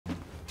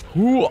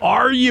Who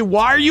are you?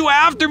 Why are you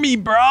after me,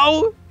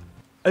 bro?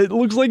 It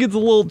looks like it's a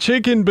little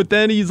chicken, but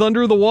then he's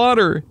under the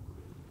water.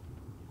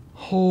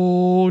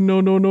 Oh,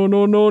 no, no, no,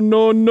 no, no,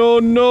 no, no,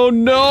 no,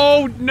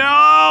 no,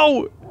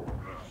 no!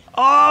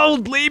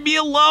 Oh, leave me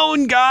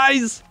alone,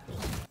 guys!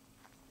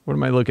 What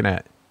am I looking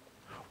at?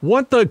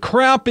 What the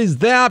crap is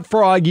that,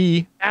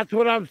 Froggy? That's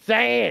what I'm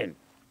saying.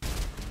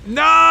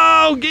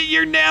 No! Get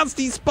your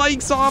nasty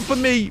spikes off of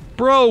me!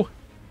 Bro,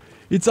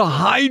 it's a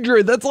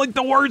Hydra. That's like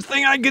the worst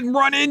thing I can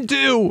run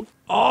into.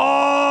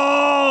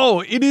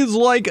 Oh, it is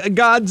like a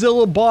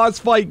Godzilla boss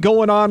fight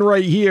going on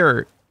right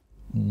here.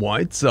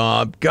 What's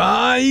up,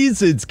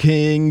 guys? It's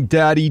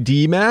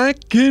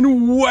KingDaddyDMAC,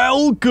 and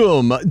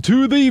welcome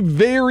to the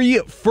very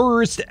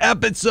first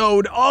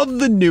episode of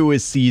the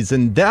newest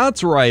season.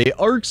 That's right,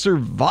 Ark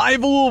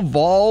Survival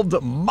Evolved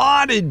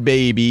modded,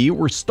 baby.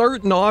 We're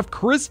starting off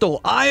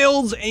Crystal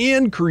Isles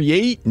and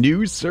create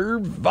new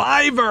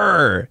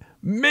Survivor.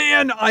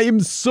 Man, I am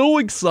so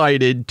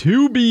excited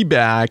to be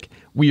back.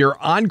 We are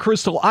on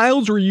Crystal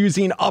Isles. We're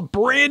using a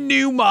brand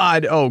new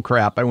mod. Oh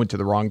crap, I went to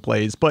the wrong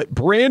place, but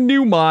brand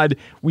new mod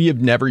we have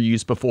never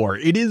used before.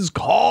 It is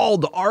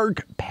called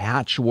Ark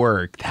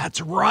Patchwerk. That's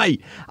right.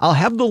 I'll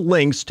have the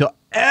links to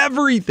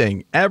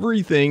everything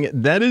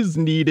that is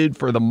needed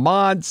for the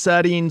mod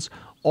settings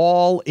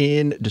all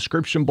in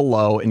description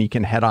below, and you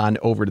can head on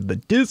over to the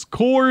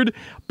Discord.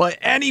 But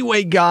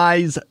anyway,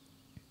 guys,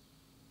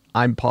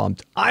 I'm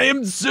pumped. I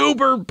am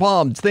super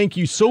pumped. Thank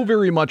you so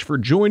very much for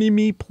joining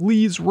me.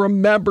 Please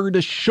remember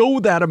to show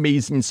that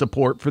amazing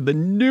support for the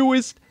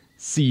newest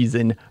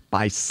season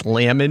by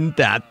slamming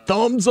that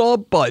thumbs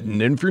up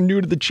button. And if you're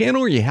new to the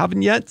channel or you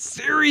haven't yet,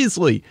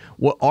 seriously,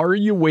 what are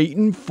you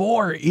waiting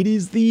for? It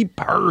is the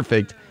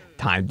perfect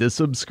time to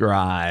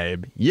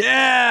subscribe.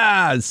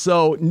 Yeah!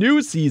 So,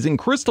 new season,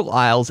 Crystal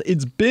Isles.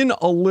 It's been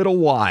a little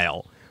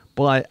while,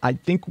 but I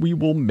think we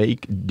will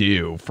make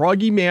do.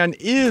 Froggy Man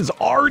is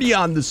already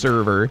on the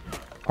server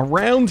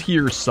around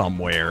here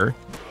somewhere,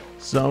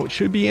 so it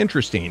should be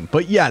interesting.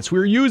 But yes,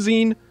 we're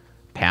using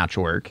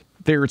Patchwerk.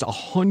 There's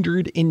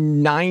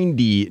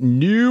 190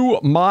 new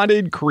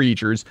modded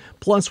creatures,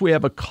 plus we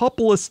have a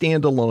couple of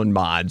standalone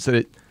mods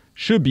that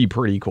should be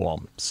pretty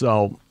cool.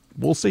 So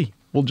we'll see.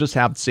 We'll just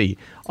have to see.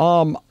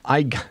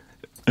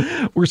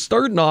 We're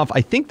starting off, I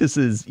think this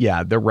is,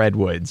 yeah, the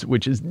Redwoods,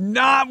 which is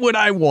not what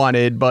I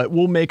wanted, but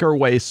we'll make our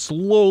way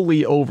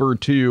slowly over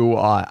to,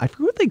 I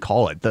forget what they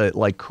call it, the,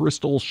 like,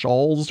 Crystal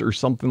Shawls or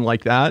something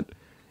like that.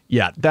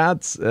 Yeah,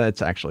 that's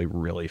actually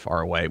really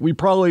far away. We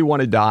probably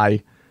want to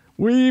die.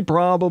 We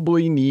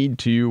probably need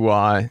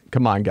to,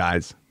 come on,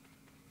 guys.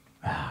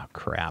 Oh,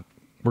 crap.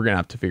 We're going to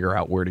have to figure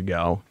out where to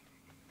go.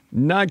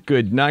 Not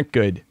good, not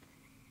good.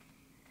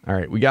 All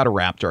right, we got a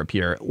raptor up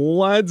here.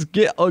 Let's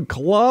get a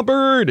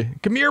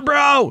clobbered. Come here,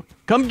 bro.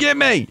 Come get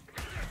me.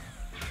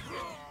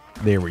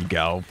 There we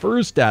go.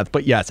 First death.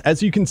 But yes,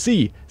 as you can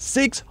see,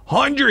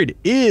 600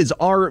 is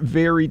our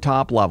very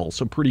top level.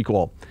 So pretty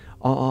cool.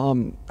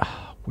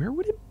 Where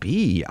would it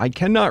be? I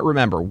cannot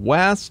remember.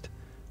 West,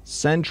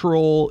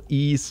 central,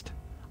 east.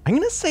 I'm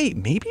going to say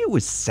maybe it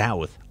was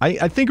south.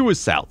 I think it was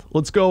south.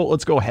 Let's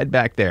go head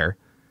back there.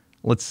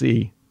 Let's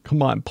see.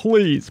 Come on,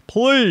 please,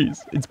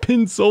 please. It's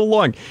been so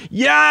long.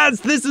 Yes,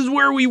 this is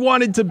where we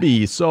wanted to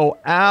be. So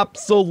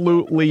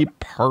absolutely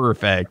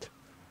perfect.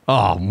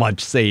 Oh,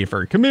 much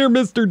safer. Come here,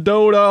 Mr.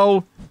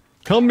 Dodo.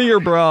 Come here,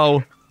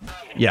 bro.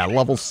 Yeah,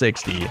 level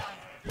 60.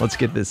 Let's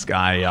get this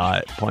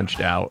guy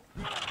punched out.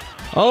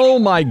 Oh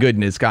my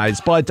goodness, guys.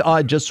 But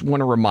just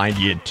want to remind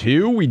you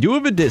too, we do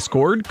have a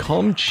Discord.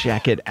 Come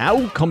check it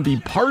out. Come be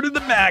part of the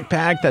Mac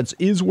Pack. That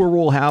is where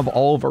we'll have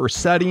all of our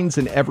settings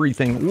and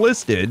everything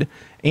listed.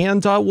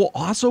 And we'll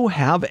also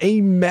have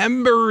a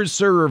member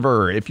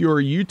server. If you're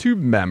a YouTube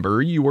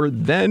member, you are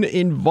then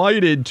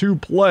invited to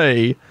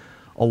play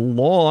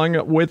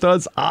along with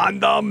us on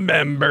the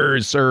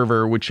member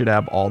server, which should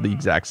have all the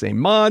exact same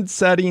mods,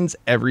 settings,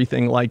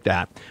 everything like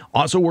that.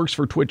 Also works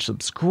for Twitch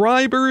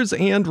subscribers.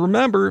 And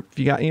remember, if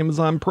you got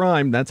Amazon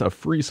Prime, that's a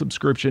free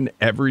subscription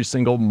every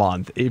single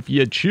month if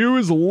you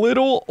choose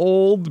little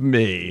old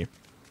me.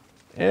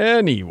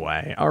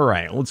 Anyway, all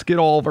right, let's get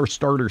all of our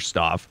starter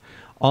stuff.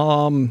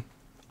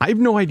 I have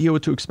no idea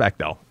what to expect,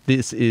 though.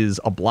 This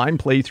is a blind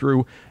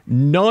playthrough.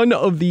 None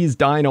of these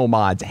dino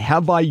mods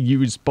have I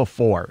used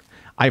before.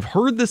 I've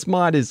heard this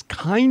mod is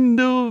kind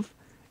of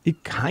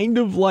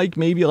like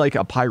maybe like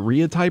a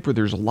Pyrea type, where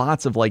there's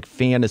lots of like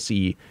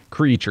fantasy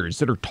creatures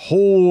that are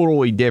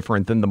totally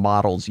different than the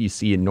models you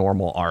see in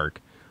normal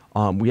Ark.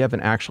 We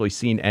haven't actually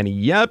seen any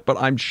yet, but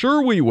I'm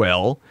sure we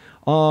will.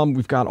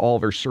 We've got all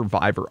of our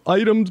survivor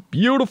items.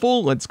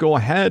 Beautiful. Let's go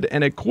ahead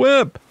and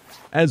equip,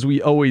 as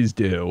we always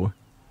do.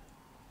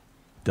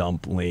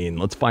 Dumpling.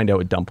 Let's find out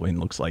what Dumpling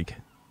looks like.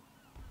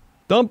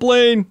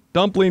 Dumpling!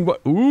 Dumpling,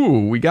 what?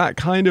 Ooh, we got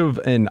kind of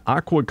an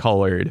aqua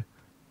colored.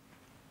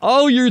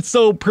 Oh, you're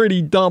so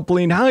pretty,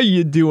 Dumpling. How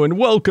you doing?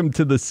 Welcome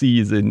to the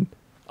season.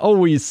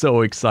 Always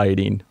so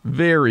exciting.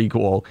 Very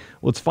cool.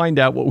 Let's find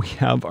out what we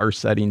have our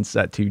settings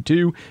set to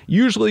too.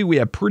 Usually we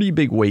have pretty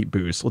big weight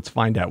boosts. Let's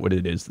find out what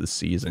it is this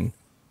season.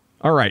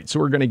 All right, so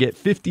we're going to get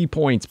 50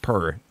 points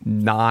per.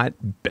 Not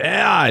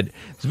bad.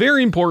 It's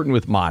very important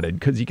with modded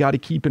because you got to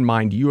keep in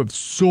mind you have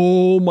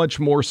so much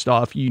more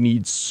stuff. You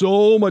need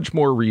so much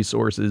more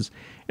resources,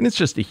 and it's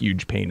just a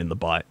huge pain in the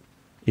butt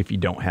if you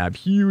don't have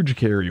huge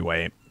carry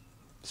weight.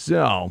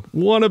 So,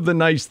 one of the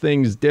nice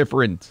things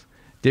difference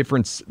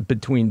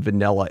between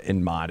vanilla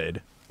and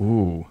modded.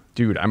 Ooh,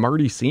 dude, I'm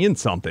already seeing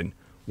something.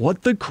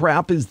 What the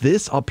crap is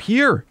this up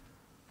here?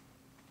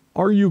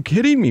 Are you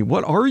kidding me?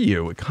 What are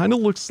you? It kind of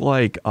looks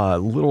like a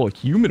little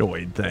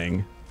humanoid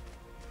thing.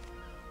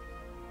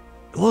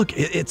 Look,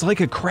 it's like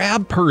a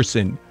crab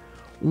person.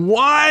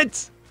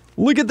 What?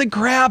 Look at the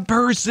crab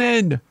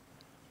person.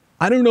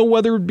 I don't know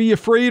whether it'd be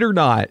afraid or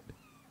not.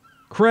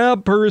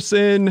 Crab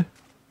person.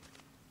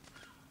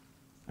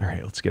 All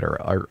right, let's get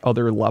our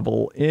other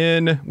level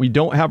in. We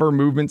don't have our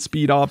movement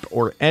speed up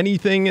or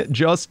anything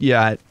just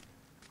yet.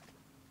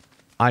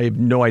 I have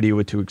no idea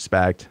what to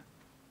expect.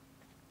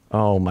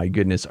 Oh my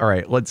goodness. All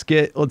right, let's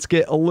get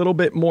a little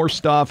bit more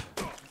stuff.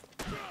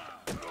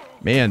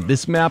 Man,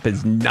 this map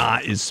is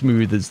not as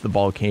smooth as the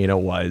volcano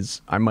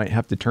was. I might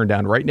have to turn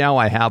down. Right now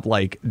I have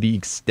like the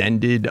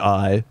extended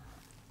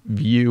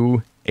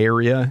view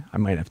area. I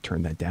might have to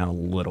turn that down a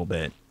little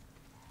bit.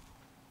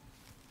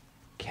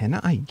 Can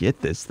I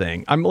get this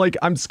thing?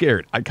 I'm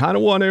scared. I kind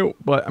of want to,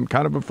 but I'm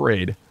kind of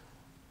afraid.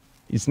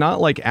 He's not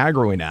like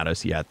aggroing at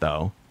us yet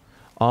though.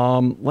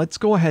 Let's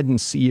go ahead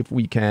and see if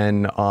we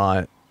can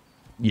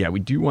yeah,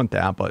 we do want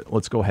that, but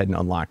let's go ahead and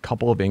unlock a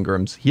couple of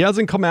Ingrams. He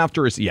hasn't come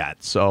after us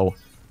yet, so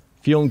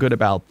feeling good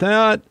about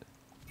that.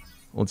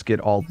 Let's get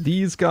all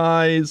these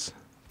guys.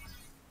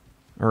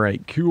 All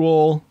right,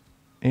 cool.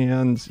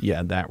 And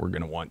yeah, that we're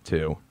going to want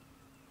too.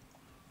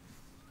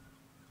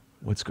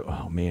 Let's go.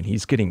 Oh man,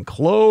 he's getting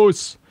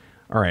close.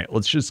 All right,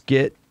 let's just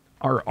get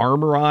our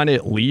armor on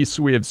at least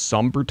so we have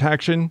some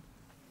protection.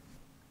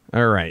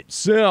 All right,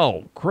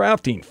 so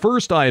crafting.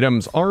 First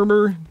items,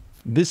 armor.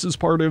 This is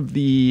part of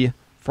the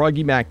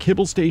Dmac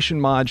Kibble Station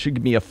mod. Should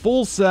give me a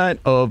full set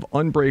of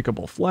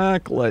unbreakable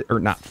flak, or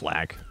not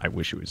flak. I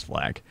wish it was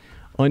flak.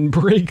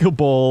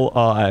 Unbreakable,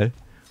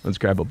 let's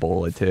grab a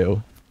bowl or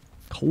two.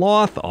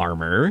 Cloth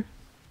armor.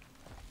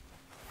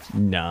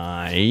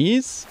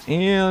 Nice.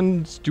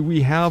 And do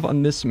we have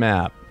on this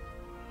map?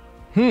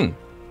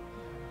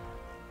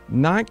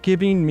 Not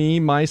giving me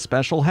my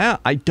special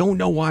hat. I don't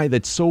know why.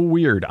 That's so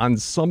weird. On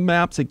some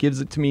maps it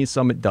gives it to me,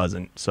 some it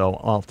doesn't. So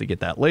I'll have to get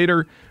that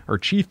later. Our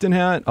chieftain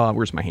hat.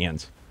 Where's my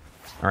hands?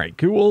 All right,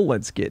 cool.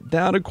 Let's get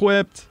that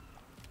equipped.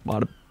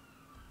 Bada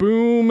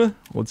boom.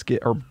 Let's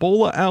get our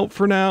bola out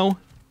for now.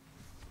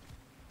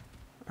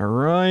 All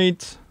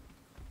right.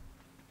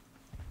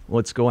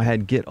 Let's go ahead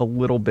and get a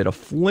little bit of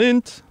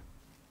flint.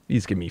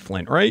 These give me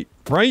flint, right?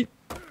 Right?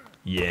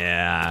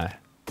 Yeah.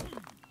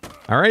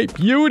 All right,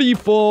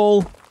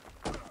 beautiful.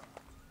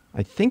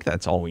 I think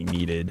that's all we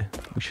needed.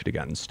 We should have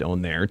gotten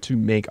stone there to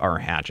make our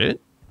hatchet.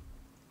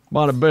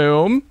 Bada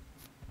boom.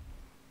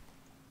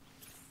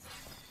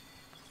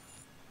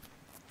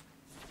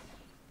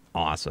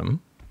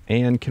 Awesome.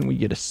 And can we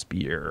get a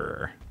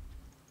spear?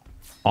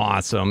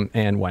 Awesome.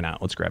 And why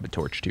not? Let's grab a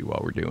torch too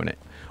while we're doing it.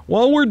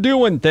 While we're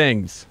doing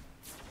things.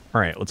 All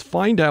right, let's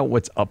find out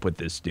what's up with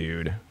this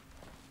dude.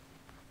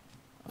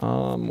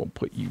 We'll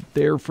put you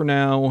there for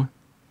now.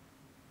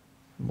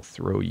 We'll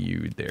throw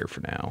you there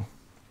for now.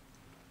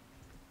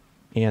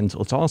 And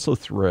let's also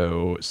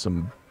throw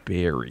some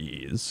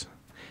berries.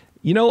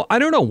 You know, I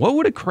don't know. What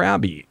would a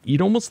crab eat?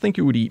 You'd almost think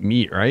it would eat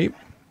meat, right?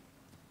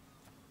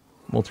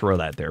 We'll throw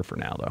that there for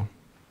now, though. All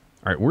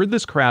right, where'd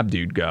this crab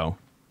dude go?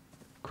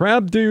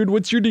 Crab dude,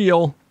 what's your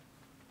deal?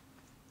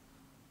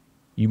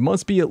 You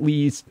must be at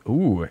least...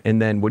 Ooh,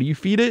 and then what do you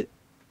feed it?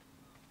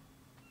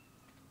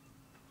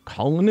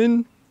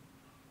 Cullinan?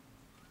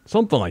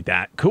 Something like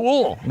that.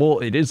 Cool. Well,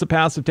 it is a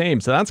passive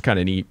tame, so that's kind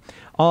of neat.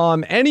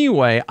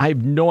 Anyway, I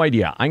have no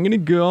idea. I'm going to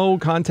go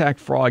contact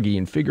Froggy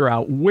and figure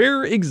out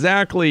where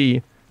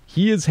exactly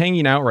he is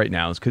hanging out right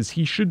now, because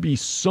he should be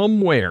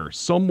somewhere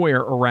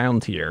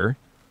around here.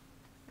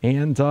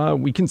 And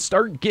we can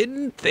start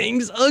getting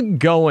things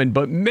going.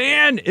 But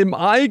man, am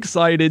I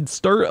excited.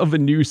 Start of a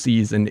new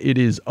season. It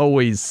is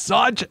always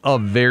such a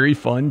very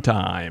fun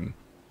time.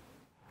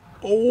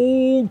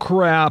 Oh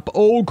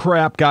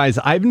crap, guys.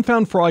 I haven't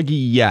found Froggy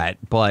yet,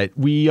 but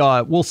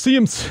we'll see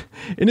him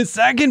in a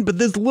second. But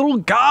this little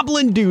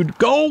goblin dude,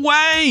 go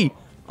away.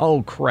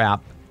 Oh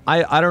crap.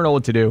 I don't know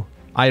what to do.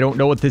 I don't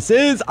know what this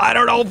is. I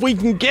don't know if we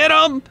can get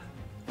him.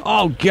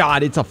 Oh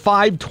god, it's a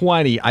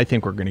 520. I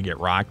think we're gonna get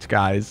rocked,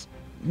 guys.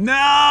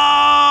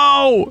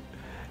 No!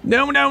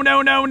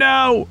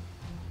 No.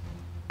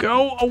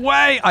 Go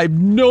away. I have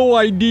no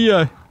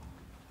idea.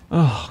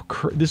 Oh,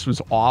 this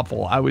was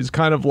awful. I was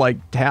kind of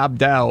like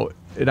tabbed out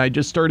and I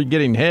just started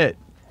getting hit.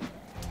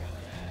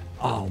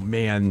 Oh,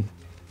 man.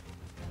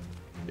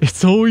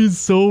 It's always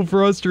so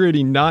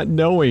frustrating not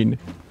knowing.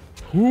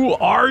 Who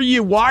are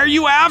you? Why are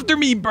you after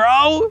me,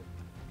 bro?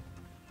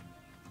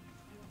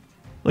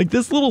 Like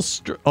this little...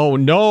 Oh,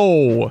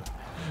 no.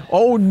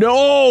 Oh,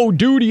 no.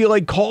 Dude, he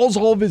like calls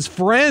all of his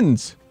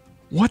friends.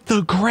 What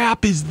the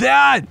crap is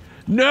that?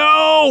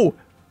 No!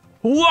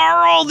 Who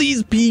are all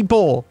these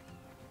people?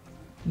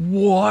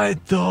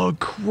 What the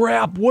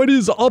crap? What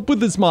is up with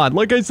this mod?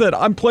 Like I said,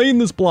 I'm playing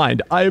this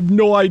blind. I have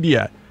no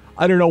idea.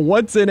 I don't know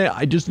what's in it.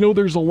 I just know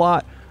there's a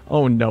lot.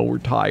 Oh no, we're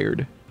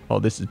tired. Oh,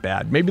 this is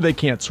bad. Maybe they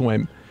can't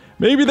swim.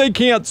 Maybe they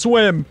can't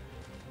swim.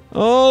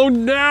 Oh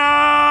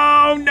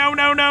no! No,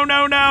 no, no,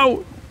 no,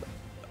 no!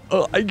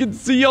 I can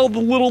see all the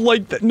little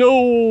like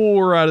no,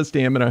 we're out of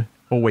stamina.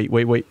 Oh, wait,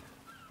 wait, wait.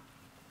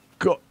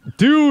 Go,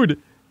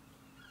 dude!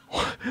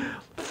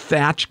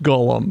 Thatch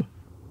Golem.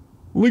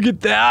 Look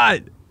at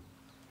that!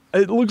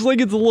 It looks like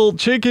it's a little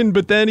chicken,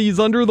 but then he's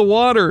under the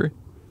water.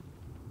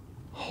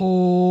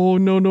 Oh,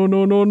 no, no,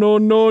 no, no, no,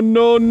 no,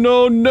 no,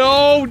 no,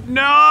 no,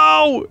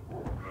 no!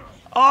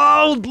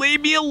 Oh,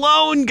 leave me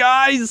alone,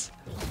 guys!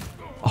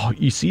 Oh,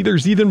 you see,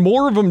 there's even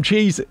more of them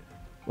chasing.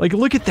 Like,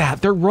 look at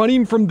that. They're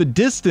running from the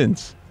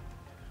distance.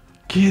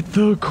 Get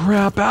the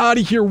crap out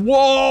of here.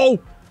 Whoa!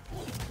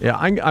 Yeah,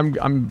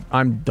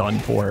 I'm done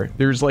for.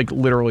 There's like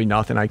literally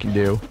nothing I can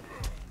do.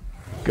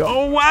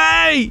 Go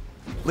away!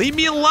 Leave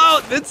me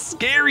alone. That's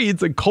scary.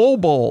 It's a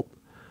cobalt.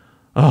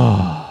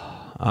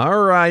 Oh,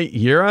 all right.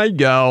 Here I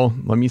go.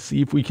 Let me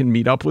see if we can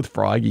meet up with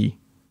Froggy.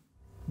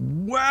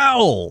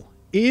 Well,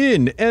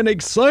 in an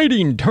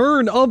exciting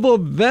turn of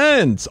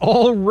events,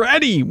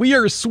 already we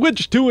are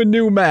switched to a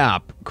new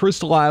map.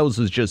 Crystal Isles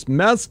is just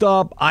messed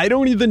up. I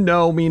don't even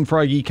know. Me and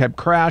Froggy kept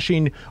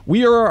crashing.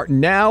 We are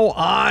now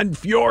on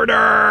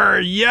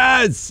Fjordur.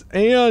 Yes,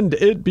 and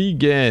it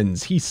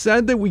begins. He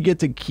said that we get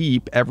to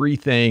keep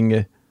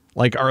everything,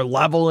 like our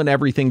level and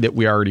everything that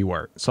we already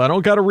were. So I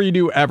don't got to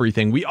redo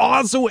everything. We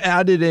also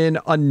added in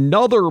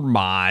another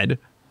mod.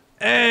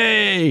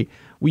 Hey,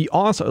 we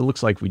also, it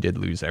looks like we did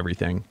lose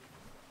everything.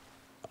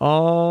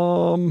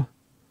 Man,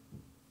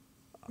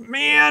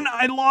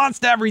 I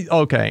lost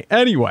okay.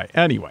 Anyway,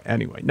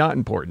 not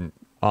important.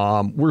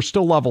 We're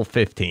still level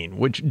 15,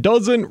 which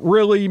doesn't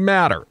really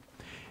matter.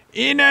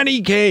 In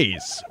any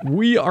case,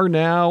 we are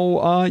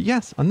now,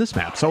 yes, on this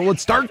map. So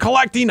let's start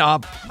collecting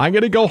up. I'm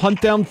gonna go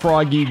hunt down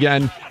Froggy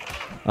again.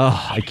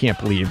 I can't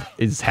believe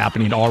it's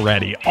happening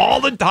already. All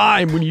the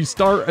time when you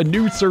start a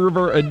new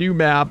server, a new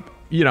map,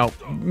 you know,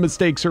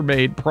 mistakes are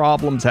made,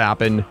 problems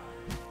happen.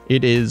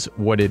 It is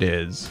what it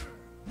is.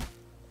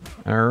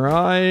 All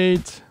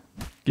right.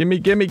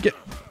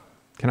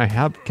 Can I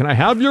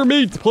have your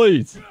meat,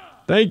 please?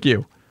 Thank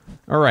you.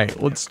 All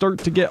right, let's start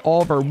to get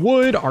all of our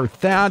wood, our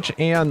thatch,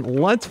 and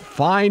let's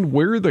find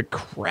where the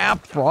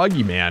crap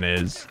Froggy Man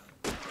is.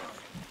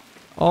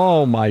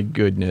 Oh my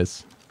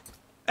goodness.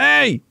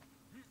 Hey!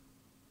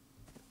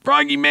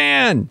 Froggy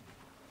Man!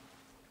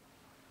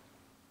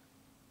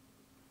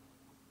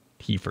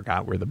 He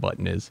forgot where the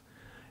button is.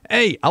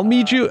 Hey, I'll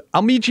meet you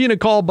in a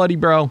call, buddy,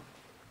 bro.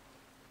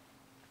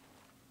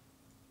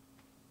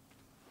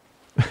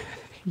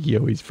 He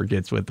always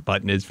forgets what the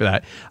button is for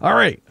that. All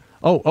right.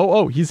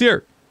 Oh, he's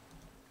here.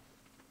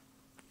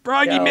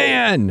 Froggy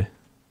Man.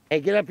 Hey,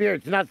 get up here.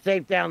 It's not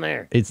safe down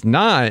there. It's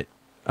not.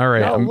 All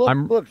right. No,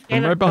 I'm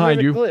right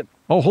behind you. Clip.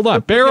 Oh, hold on.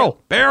 Look,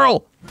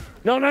 Barrel.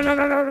 No.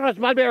 It's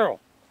my barrel.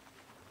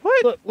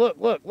 What?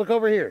 Look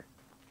over here.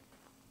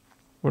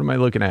 What am I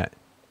looking at?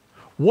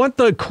 What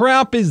the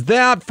crap is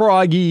that,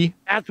 Froggy?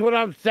 That's what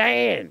I'm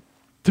saying.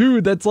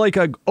 Dude, that's like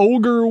an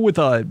ogre with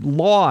a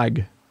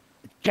log.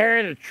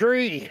 Carrying a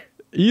tree.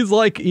 He's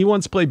like, he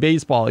wants to play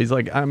baseball. He's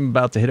like, I'm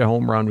about to hit a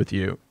home run with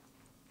you.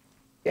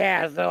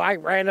 Yeah, so I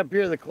ran up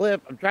here to the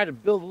cliff. I'm trying to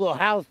build a little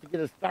house to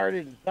get us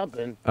started in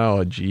something.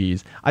 Oh,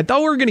 geez. I thought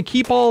we were going to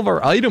keep all of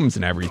our items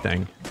and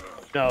everything.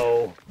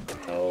 No.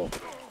 Oh,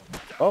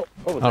 what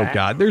was that?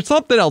 God. There's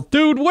something else.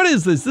 Dude, what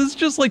is this? This is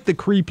just like the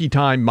Creepy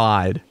Time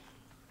mod.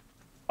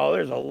 Oh,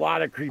 there's a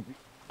lot of creepy.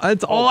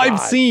 That's all I've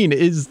seen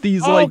is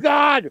these oh, like... Oh,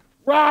 God!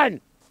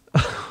 Run!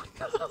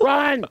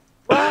 Run!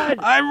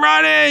 I'm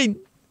running!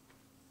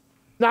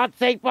 Not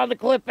safe on the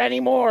cliff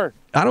anymore.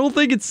 I don't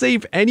think it's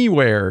safe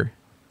anywhere.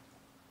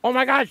 Oh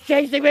my God, it's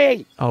chasing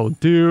me! Oh,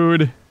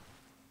 dude.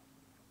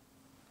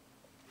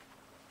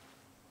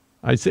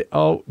 I say,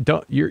 oh,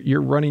 don't,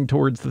 you're running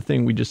towards the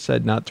thing we just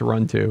said not to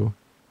run to.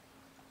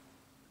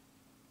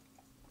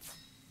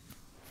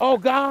 Oh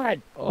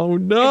God! Oh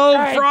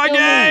no,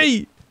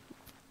 Froggy!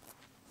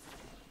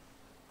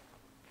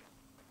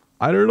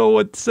 I don't know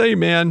what to say,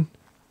 man.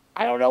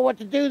 I don't know what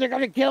to do. They're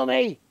gonna kill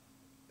me.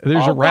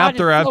 There's a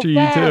raptor after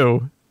you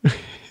too.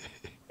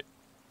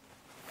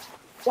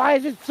 Why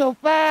is it so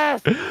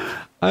fast?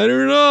 I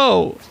don't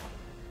know.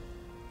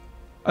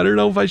 I don't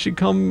know if I should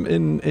come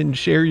and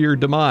share your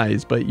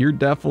demise, but you're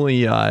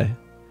definitely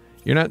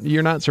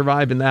you're not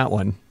surviving that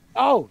one.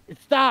 Oh, it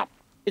stopped.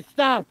 It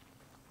stopped.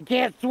 You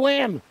can't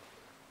swim.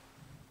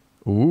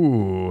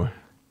 Ooh.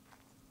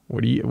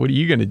 What are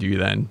you gonna do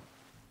then?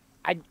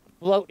 I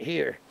float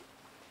here.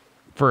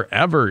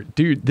 Forever.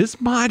 Dude, this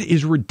mod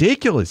is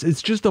ridiculous.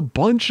 It's just a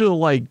bunch of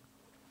like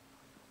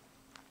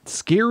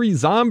scary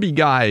zombie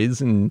guys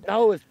and...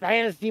 No, it's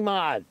fantasy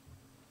mods.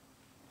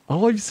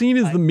 All I've seen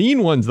is the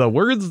mean ones though.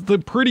 Where's the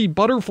pretty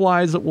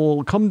butterflies that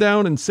will come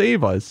down and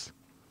save us?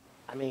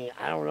 I mean,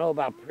 I don't know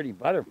about pretty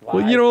butterflies.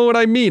 Well, you know what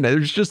I mean.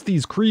 There's just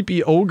these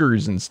creepy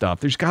ogres and stuff.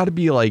 There's got to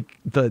be like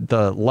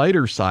the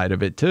lighter side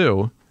of it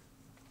too.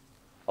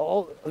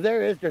 Oh,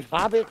 there is. There's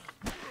hobbits.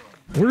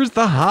 Where's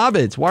the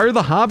hobbits? Why are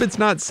the hobbits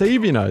not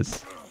saving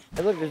us?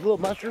 Hey, look, there's little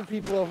mushroom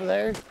people over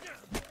there.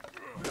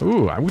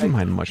 Ooh, I wouldn't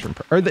mind a mushroom.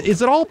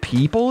 Is it all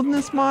people in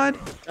this mod?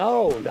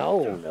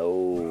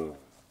 No.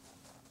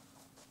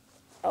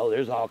 Oh,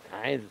 there's all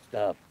kinds of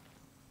stuff.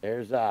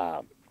 There's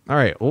All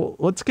right, well,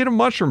 let's get a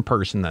mushroom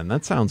person then.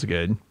 That sounds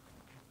good.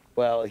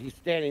 Well, he's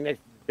standing next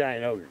to the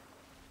giant ogre.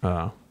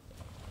 Oh.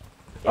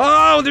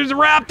 Oh, there's a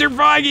raptor,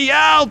 Froggy!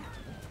 Help!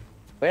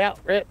 Well,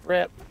 rip.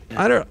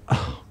 I don't.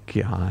 Oh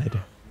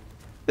God,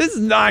 this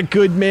is not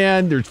good,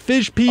 man. There's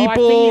fish people.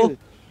 Oh,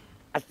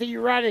 I see you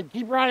running.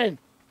 Keep running.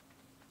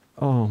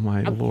 Oh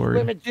my Lord.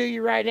 I'm swimming to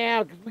you right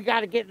now because we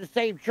got to get in the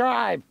same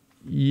tribe.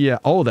 Yeah.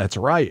 Oh, that's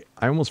right.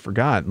 I almost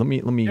forgot. Let me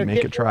Here,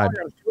 make a tribe.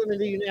 I'm swimming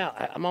to you now.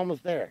 I'm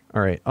almost there.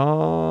 All right.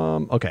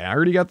 Okay. I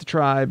already got the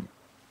tribe.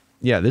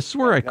 Yeah. This is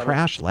where I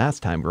crashed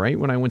last time, right?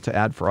 When I went to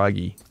add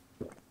Froggy.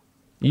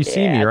 You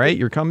see me, right?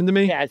 You're coming to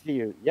me? Yeah, I see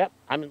you. Yep.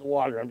 I'm in the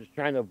water. I'm just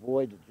trying to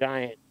avoid the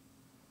giant.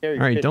 All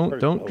right.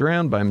 Don't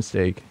drown by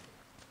mistake.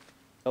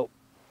 Oh.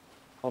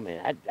 Oh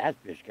man, that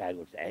fish guy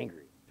looks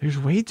angry. There's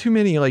way too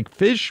many like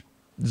fish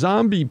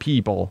zombie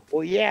people.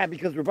 Well, yeah,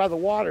 because we're by the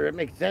water. It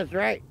makes sense,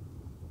 right?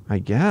 I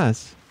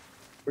guess.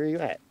 Where are you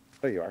at?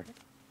 There you are.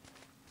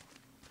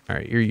 All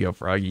right, here you go,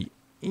 Froggy.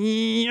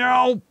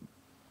 Yo!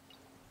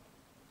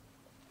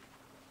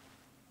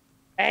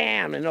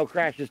 Bam! And no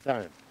crash this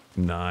time.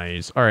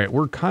 Nice. All right,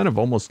 we're kind of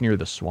almost near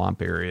the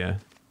swamp area.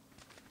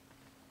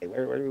 Hey,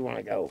 where do we want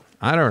to go?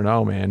 I don't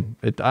know, man.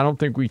 I don't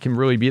think we can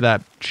really be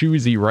that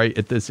choosy right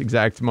at this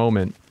exact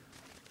moment.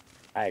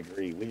 I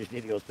agree. We just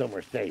need to go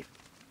somewhere safe.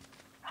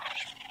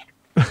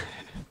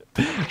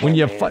 When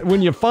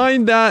you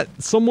find that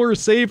somewhere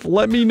safe,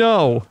 let me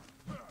know.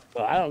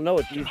 Well, I don't know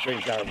what these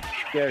things are.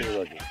 Scary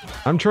looking.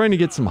 I'm trying to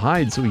get some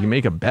hide so we can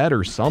make a bed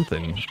or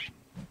something.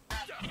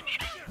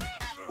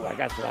 Oh, I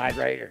got some hide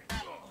right here.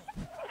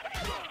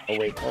 Oh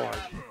wait, hold on.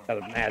 Got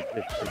a mad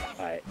fish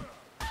by it.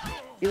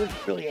 He looks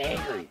really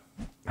angry.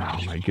 Oh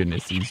my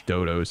goodness, these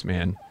dodos,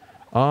 man.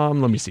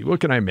 Let me see. What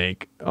can I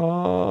make?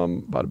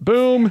 Bada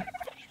boom.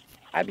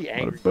 I'd be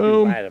angry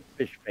boom. if I had a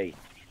fish face.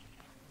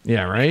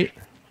 Yeah, right?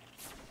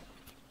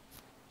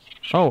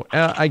 Oh,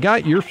 I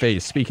got your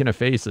face, speaking of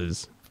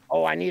faces.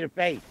 Oh, I need a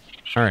face.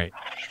 All right.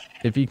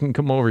 If you can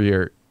come over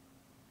here.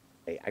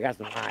 Hey, I got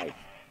some hide.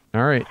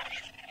 All right.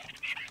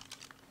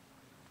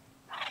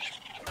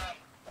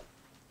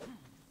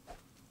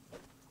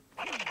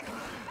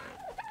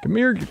 Come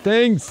here,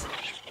 things.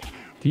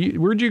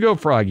 Where'd you go,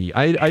 Froggy?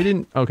 I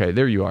didn't. Okay,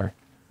 there you are.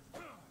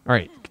 All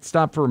right,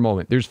 stop for a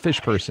moment. There's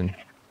fish person.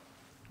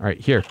 All right,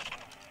 here.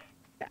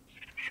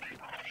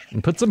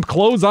 And put some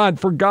clothes on,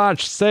 for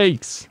gosh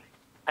sakes.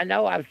 I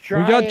know, I was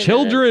trying. We got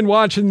children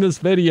watching this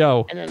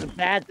video. And then the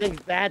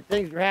bad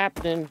things are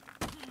happening.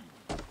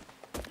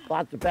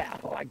 Lots of bad.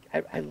 Oh,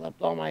 I left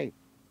all my.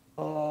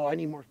 Oh, I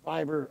need more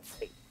fiber.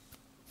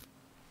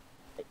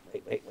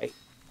 Wait.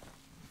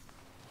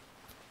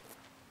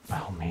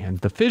 Oh man,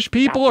 the fish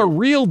people are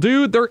real,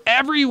 dude. They're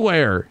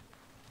everywhere.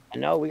 I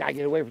know, we gotta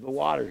get away from the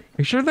water. Are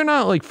you sure they're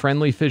not like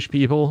friendly fish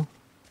people?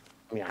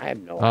 I mean, I have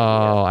no idea.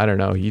 Oh, I don't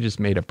know. You just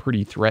made a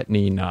pretty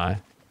threatening.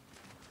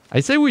 I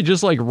say we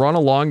just like run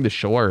along the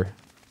shore.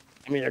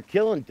 I mean, they're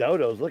killing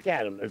dodos. Look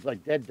at them. There's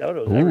like dead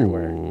dodos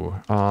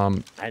everywhere.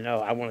 I know.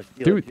 I want to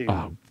steal it too.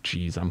 Oh,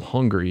 jeez, I'm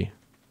hungry.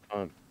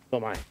 So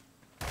am I.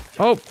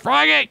 Oh,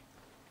 Froggy!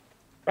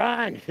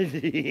 Run!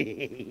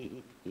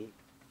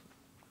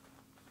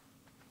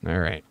 All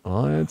right,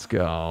 let's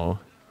go.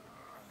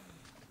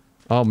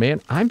 Oh man,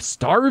 I'm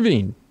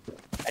starving.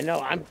 I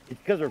know. It's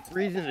because we're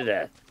freezing to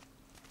death.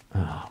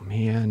 Oh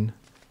man.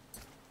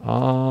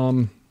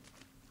 All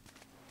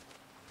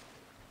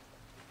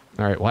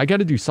right, well I got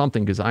to do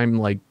something because I'm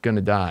like gonna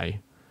die.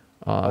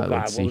 Oh,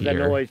 let's see what was here.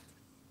 that noise?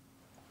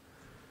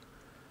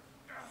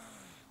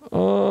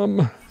 All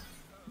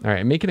right,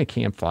 I'm making a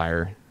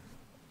campfire.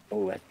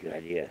 Oh, that's a good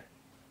idea.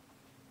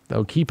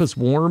 That'll keep us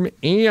warm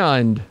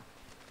and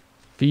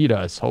feed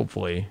us,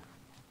 hopefully.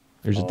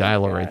 There's a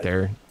dial right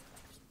there.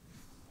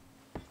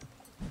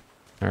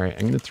 All right,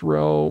 I'm going to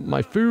throw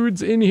my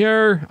foods in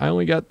here. I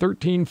only got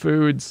 13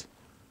 foods.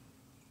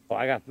 Oh,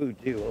 I got food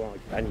too. Hold on,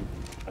 I need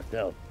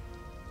myself.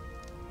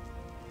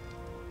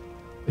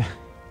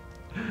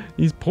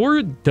 These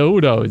poor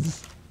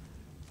dodos.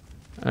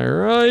 All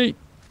right.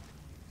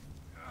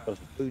 Throw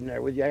some food in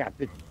there with you. I got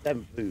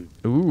 57 food.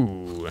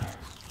 Ooh.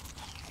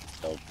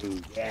 Oh,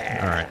 food.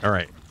 Yeah. All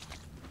right.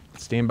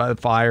 Stand by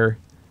the fire.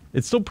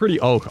 It's still pretty.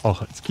 Oh,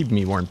 it's keeping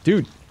me warm,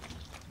 dude.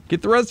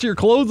 Get the rest of your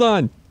clothes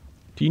on.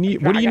 Do you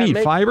need? What do you need?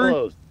 Fiber?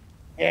 Clothes.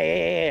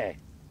 Yeah.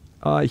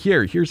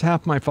 Here's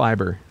half my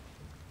fiber.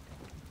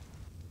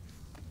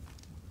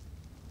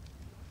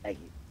 Thank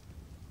you.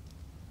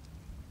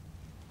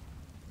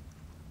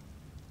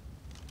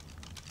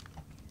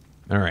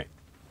 All right.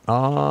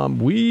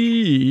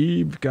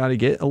 We've got to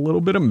get a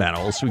little bit of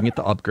metal so we can get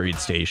the upgrade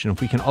station.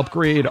 If we can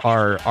upgrade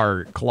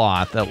our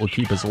cloth, that will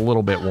keep us a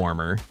little bit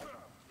warmer.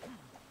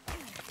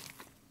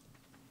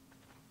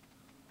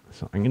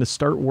 So I'm going to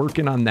start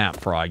working on that,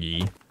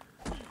 Froggy.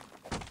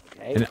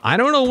 Okay. And I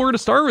don't know where to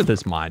start with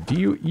this mod.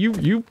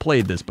 You've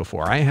played this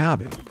before. I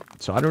haven't.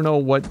 So I don't know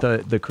what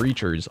the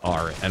creatures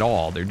are at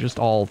all. They're just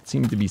all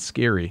seem to be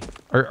scary.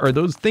 Are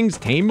those things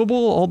tameable?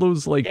 All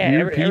those like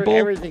weird people?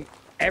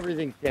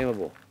 Everything's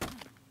tameable.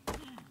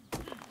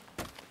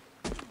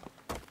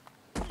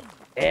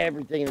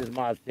 Everything in this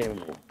mod is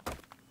tameable.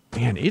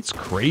 Man, it's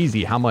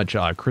crazy how much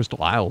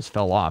Crystal Isles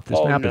fell off. This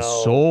map is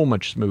so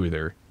much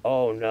smoother.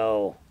 Oh,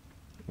 no.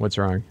 What's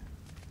wrong?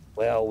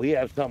 Well, we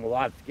have something a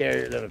lot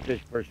scarier than a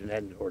fish person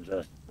heading towards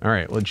us. All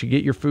right, well, did you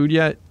get your food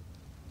yet?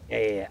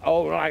 Yeah.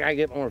 Oh, no, I got to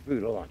get more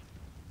food. Hold on.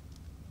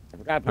 I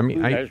forgot to put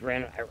food. I just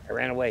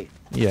ran away.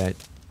 Yeah,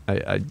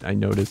 I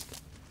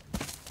noticed.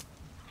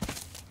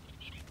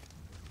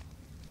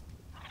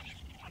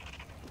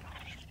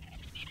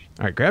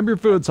 All right, grab your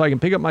food so I can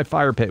pick up my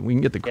fire pit. We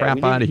can get the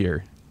crap out of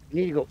here.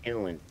 We need to go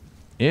inland.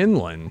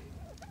 Inland?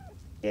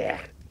 Yeah.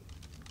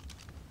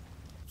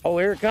 Oh,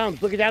 here it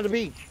comes. Looking down the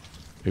beach.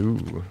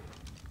 Ooh.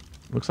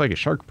 Looks like a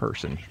shark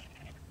person.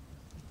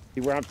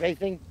 See where I'm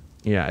facing?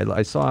 Yeah,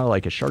 I saw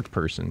like a shark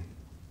person.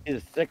 He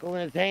has a sickle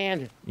in his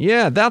hand.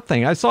 Yeah, that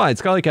thing. I saw it.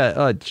 It's got like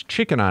a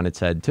chicken on its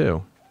head,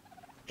 too.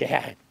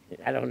 Yeah.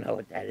 I don't know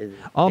what that is.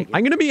 I'm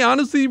going to be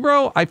honest with you,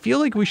 bro. I feel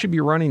like we should be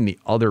running the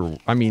other...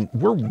 I mean,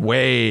 we're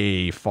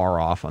way far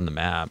off on the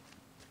map.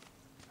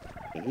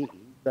 He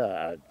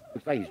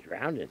looks like he's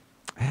drowning.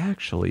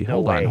 Actually,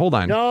 hold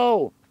on.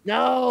 No!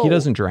 He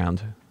doesn't drown.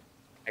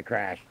 I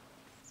crashed.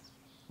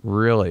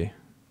 Really?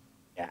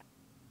 Yeah.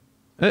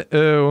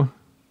 Uh-oh.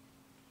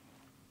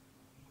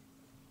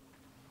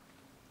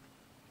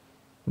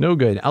 No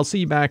good. I'll see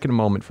you back in a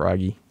moment,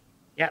 Froggy.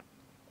 Yep.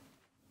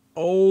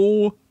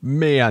 Oh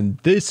man,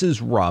 this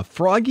is rough.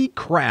 Froggy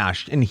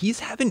crashed and he's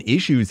having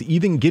issues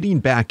even getting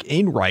back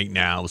in right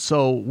now.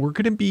 So we're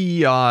gonna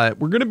be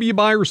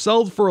by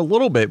ourselves for a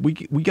little bit.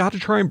 We got to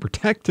try and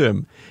protect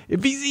him.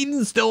 If he's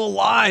even still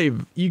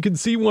alive, you can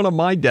see one of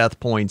my death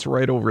points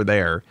right over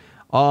there.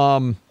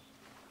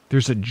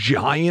 There's a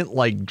giant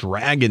like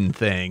dragon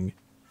thing.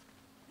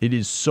 It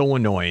is so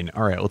annoying.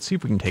 All right, let's see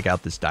if we can take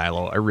out this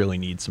Dilo. I really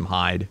need some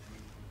hide.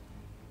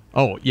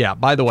 Oh yeah,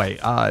 by the way,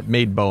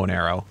 made bow and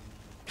arrow.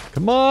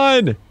 Come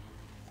on!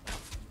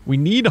 We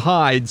need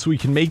hide so we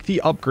can make the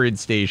upgrade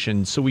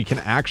station so we can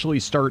actually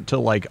start to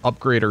like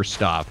upgrade our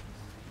stuff.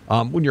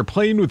 When you're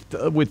playing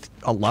with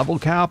a level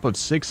cap of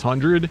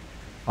 600,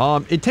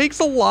 it takes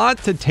a lot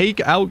to take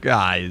out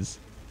guys.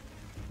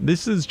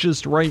 This is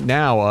just right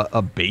now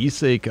a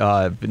basic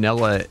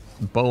vanilla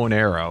bow and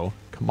arrow.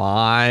 Come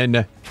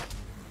on.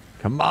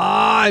 Come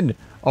on!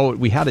 Oh,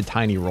 we had a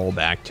tiny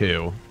rollback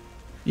too.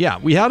 Yeah,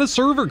 we had a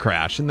server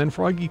crash and then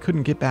Froggy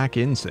couldn't get back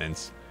in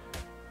since.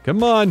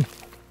 Come on.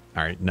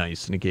 All right,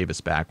 nice. And it gave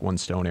us back one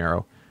stone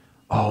arrow.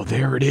 Oh,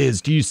 there it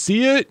is. Do you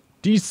see it?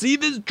 Do you see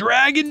this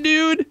dragon,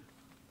 dude?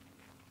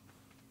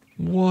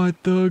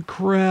 What the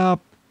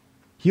crap?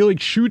 He like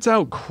shoots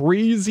out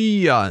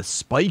crazy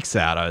spikes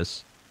at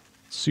us.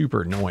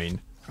 Super annoying.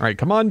 All right,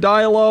 come on,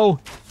 Dilo.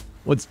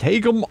 Let's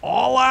take them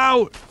all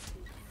out.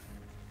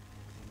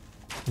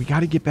 We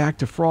got to get back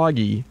to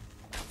Froggy.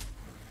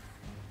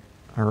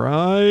 All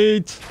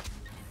right.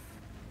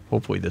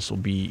 Hopefully this will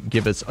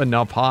give us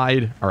enough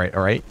hide. All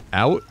right,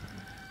 out.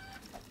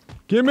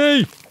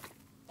 Gimme!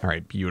 All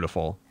right,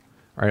 beautiful.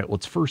 All right,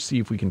 let's first see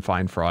if we can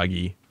find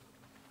Froggy.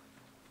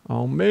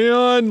 Oh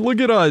man, look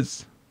at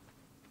us.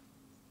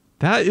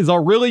 That is a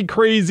really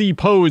crazy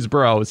pose,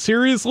 bro.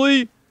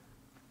 Seriously?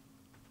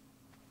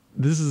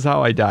 This is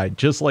how I died,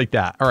 just like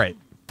that. All right.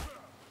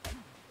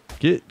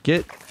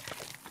 Get.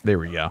 There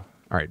we go.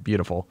 All right,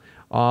 beautiful.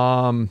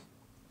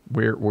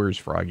 Where's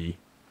Froggy?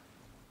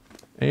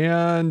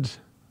 And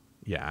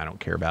yeah, I don't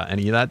care about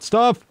any of that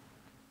stuff.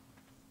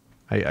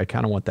 I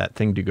kind of want that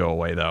thing to go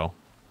away though.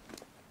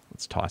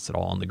 Let's toss it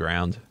all on the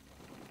ground.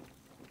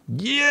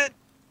 Get.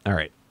 All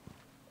right.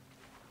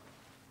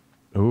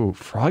 Oh,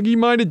 Froggy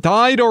might have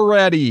died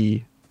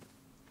already.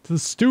 The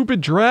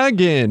stupid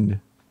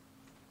dragon.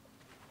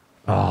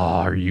 Oh,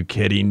 are you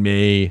kidding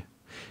me?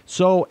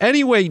 So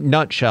anyway,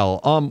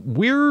 nutshell,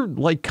 we're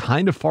like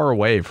kind of far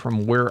away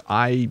from where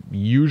I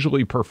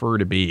usually prefer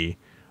to be.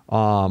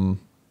 I'm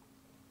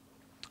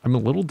a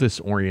little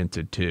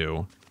disoriented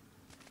too.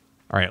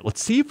 All right,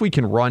 let's see if we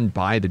can run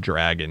by the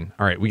dragon.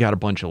 All right, we got a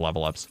bunch of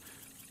level ups.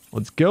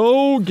 Let's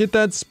go get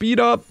that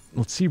speed up.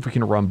 Let's see if we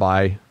can run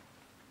by.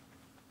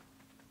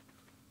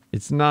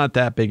 It's not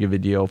that big of a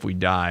deal if we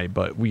die,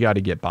 but we got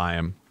to get by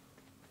him.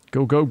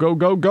 Go, go, go,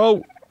 go,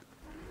 go.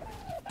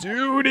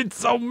 Dude, it's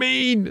so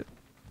mean.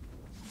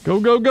 Go,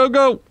 go, go,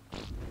 go.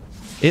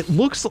 It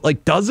looks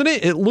like, doesn't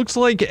it? It looks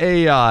like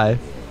a,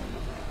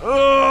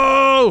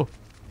 oh!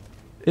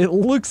 It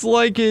looks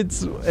like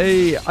it's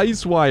a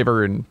ice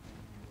wyvern.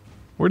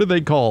 What are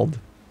they called?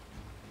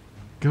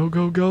 Go,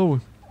 go,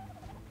 go.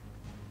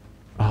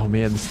 Oh,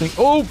 man, this thing,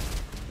 oh!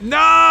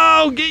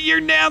 No! Get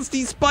your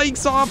nasty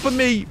spikes off of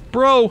me!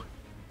 Bro,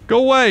 go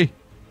away.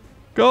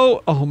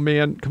 Go. Oh,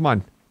 man. Come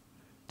on.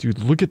 Dude,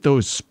 look at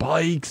those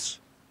spikes.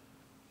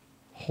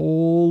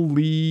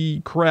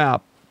 Holy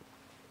crap.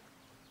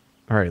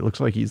 All right, looks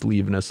like he's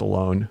leaving us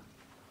alone.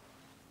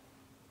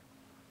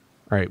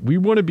 All right, we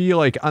want to be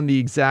like on the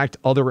exact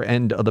other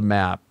end of the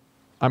map.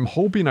 I'm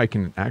hoping I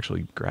can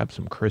actually grab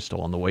some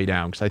crystal on the way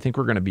down because I think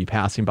we're going to be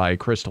passing by a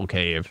crystal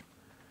cave.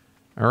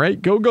 All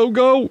right, go, go,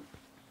 go.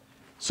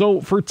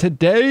 So for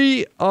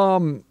today,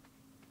 I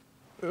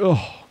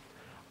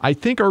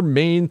think our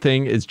main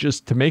thing is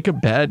just to make a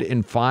bed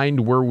and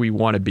find where we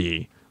want to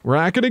be. We're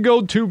not going to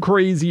go too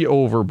crazy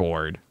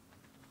overboard.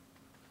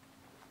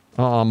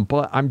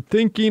 But I'm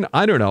thinking,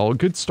 I don't know, a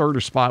good starter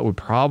spot would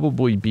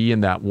probably be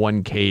in that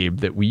one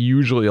cave that we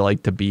usually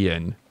like to be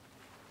in.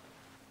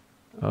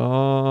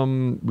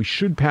 We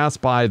should pass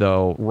by,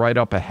 though, right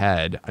up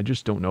ahead. I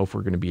just don't know if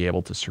we're going to be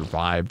able to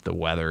survive the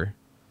weather.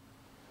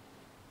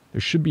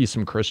 There should be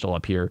some crystal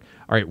up here.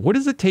 All right, what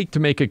does it take to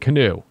make a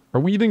canoe?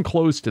 Are we even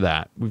close to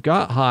that? We've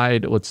got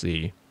hide. Let's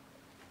see.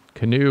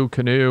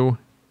 Canoe.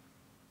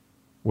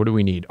 What do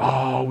we need?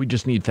 Oh, we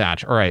just need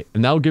thatch. All right,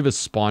 and that'll give us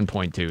spawn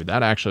point, too.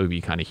 That'd actually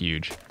be kind of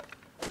huge.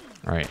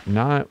 All right,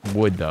 not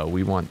wood, though.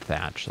 We want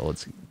thatch, so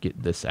let's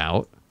get this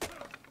out.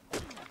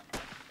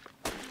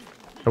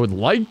 I would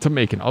like to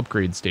make an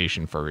upgrade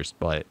station first,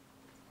 but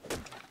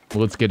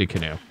let's get a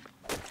canoe.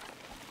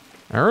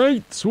 All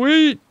right,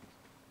 sweet.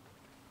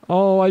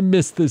 Oh, I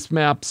missed this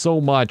map so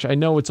much. I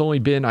know it's only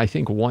been, I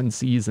think, one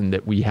season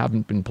that we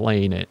haven't been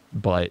playing it,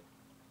 but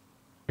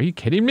are you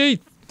kidding me?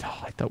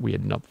 Oh, I thought we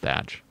had enough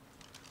thatch.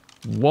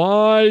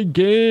 Why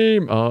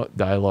game? Oh,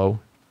 die low.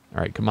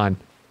 All right, come on.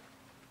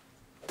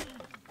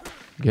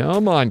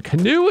 Come on.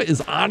 Canoe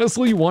is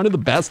honestly one of the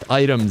best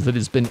items that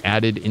has been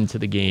added into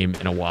the game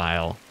in a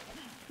while.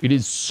 It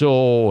is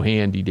so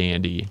handy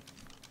dandy.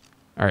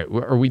 All right,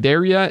 are we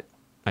there yet?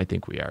 I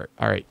think we are.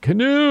 All right,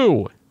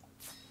 canoe.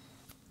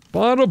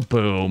 Bada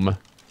boom.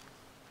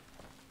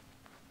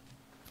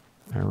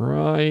 All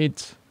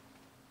right.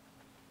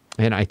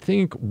 And I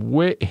think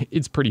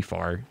it's pretty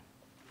far.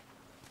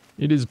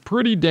 It is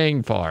pretty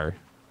dang far.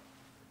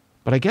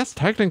 But I guess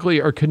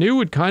technically our canoe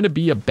would kind of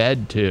be a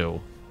bed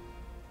too.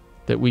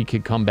 That we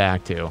could come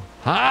back to.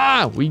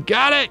 Ha! We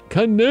got it!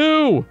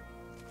 Canoe!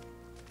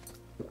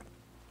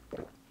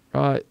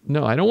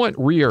 No, I don't want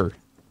rear.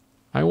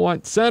 I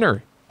want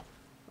center.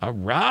 All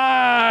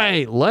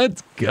right,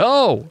 let's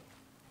go.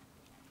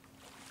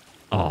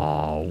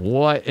 Oh,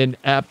 what an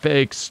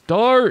epic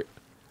start.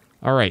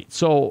 All right,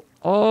 so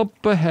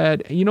up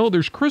ahead, you know,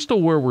 there's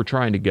crystal where we're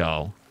trying to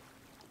go.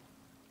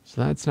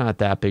 So that's not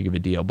that big of a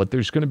deal, but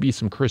there's going to be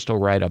some crystal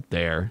right up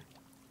there.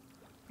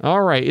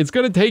 All right, it's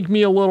going to take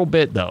me a little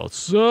bit, though.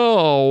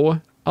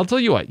 So I'll tell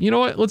you what. You know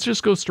what? Let's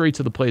just go straight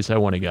to the place I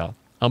want to go.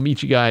 I'll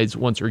meet you guys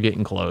once we're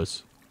getting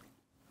close.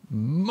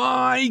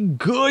 My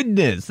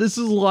goodness. This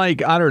is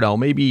like, I don't know,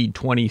 maybe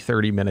 20,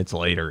 30 minutes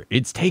later.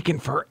 It's taken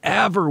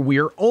forever.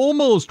 We're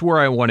almost where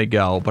I want to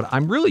go, but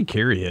I'm really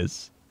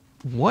curious.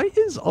 What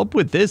is up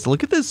with this?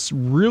 Look at this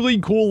really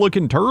cool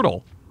looking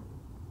turtle.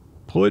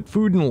 Put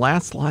food in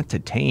last slot to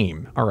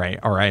tame. All right,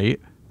 all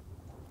right.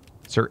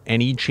 Is there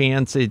any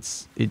chance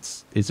is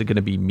it going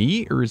to be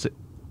me or is it...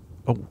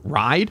 Oh,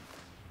 ride?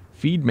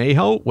 Feed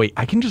Mayho? Wait,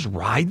 I can just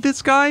ride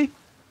this guy?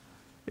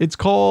 It's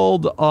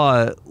called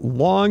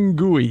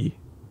Longui.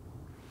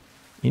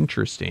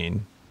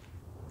 Interesting.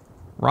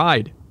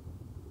 Ride.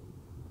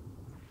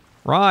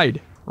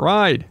 Ride.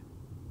 Ride.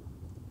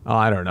 Oh,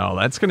 I don't know.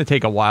 That's going to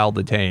take a while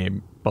to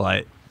tame,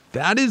 but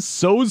that is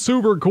so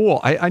super cool.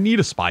 I need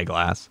a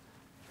spyglass.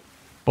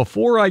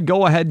 Before I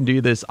go ahead and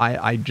do this,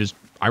 I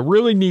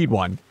really need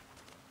one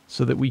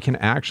so that we can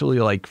actually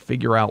like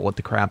figure out what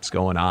the crap's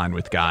going on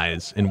with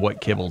guys and what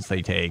kibbles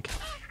they take.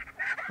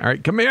 All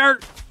right, come here.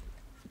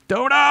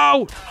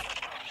 Dodo!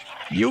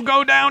 You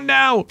go down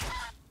now!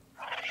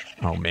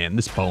 Oh man,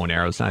 this bow and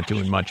arrow's not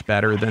doing much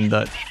better than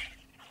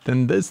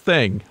this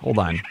thing. Hold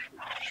on.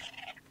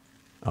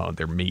 Oh,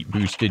 they're meat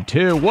boosted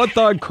too. What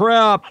the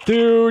crap,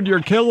 dude?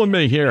 You're killing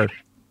me here.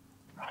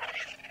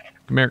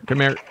 Come here,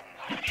 come here.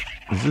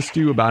 Does this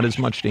do about as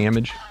much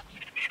damage?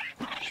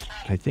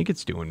 I think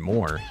it's doing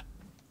more.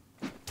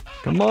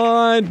 Come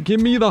on, give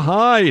me the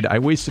hide. I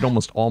wasted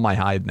almost all my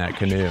hide in that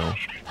canoe. All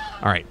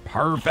right,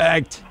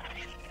 perfect.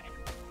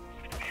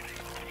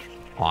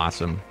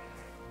 Awesome.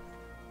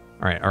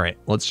 All right.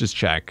 Let's just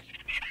check.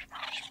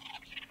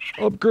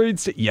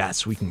 Upgrades to...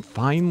 Yes, we can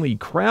finally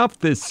craft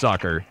this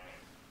sucker.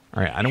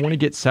 All right, I don't want to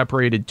get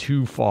separated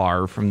too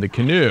far from the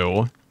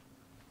canoe.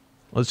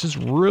 Let's just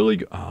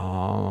really...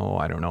 Oh,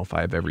 I don't know if I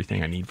have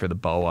everything I need for the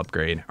bow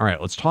upgrade. All right,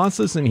 let's toss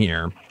this in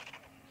here.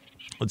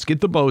 Let's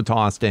get the bow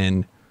tossed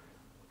in.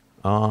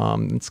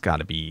 It's got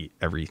to be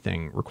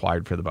everything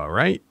required for the bow,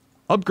 right?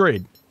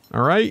 Upgrade.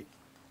 All right.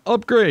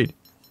 Upgrade.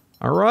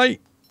 All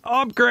right.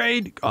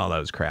 Upgrade. Oh, that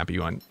was a crappy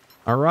one.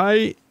 All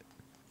right.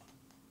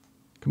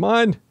 Come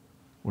on.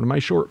 What am I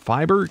short?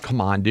 Fiber?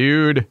 Come on,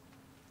 dude.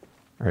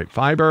 All right,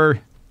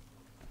 fiber.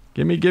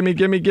 Gimme.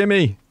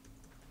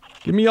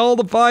 Give me all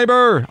the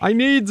fiber. I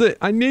needs it.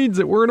 I needs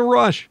it. We're in a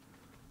rush.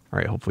 All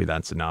right, hopefully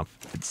that's enough.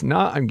 If it's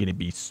not, I'm going to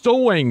be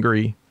so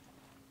angry.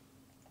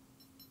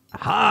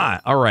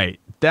 Ha! All right.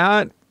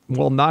 That,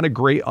 well, not a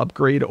great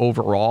upgrade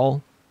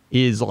overall,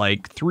 is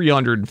like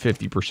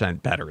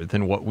 350% better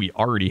than what we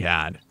already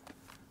had.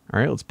 All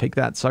right, let's pick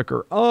that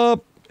sucker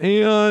up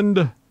and...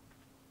 All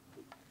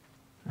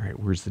right,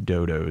 where's the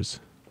dodos?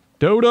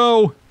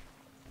 Dodo!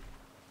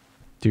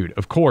 Dude,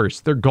 of course,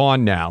 they're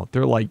gone now.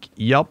 They're like,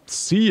 yup,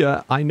 see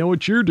ya. I know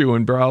what you're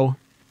doing, bro.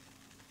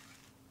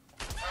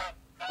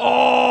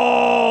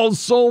 Oh,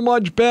 so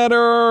much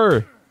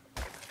better.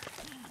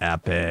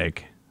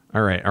 Epic.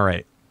 All right, all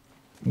right.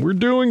 We're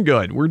doing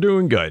good. We're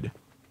doing good.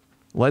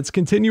 Let's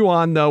continue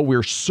on, though.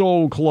 We're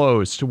so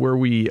close to where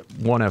we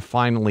want to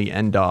finally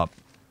end up.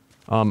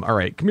 All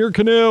right, come here,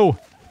 canoe.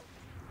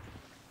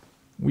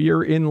 We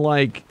are in,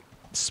 like,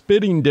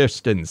 spitting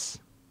distance.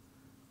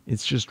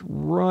 It's just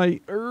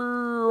right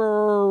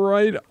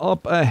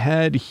up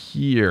ahead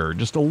here.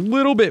 Just a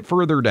little bit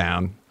further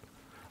down.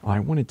 Oh, I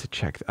wanted to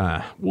check.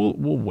 We'll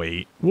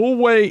wait. We'll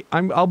wait.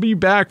 I'll be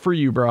back for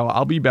you, bro.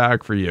 I'll be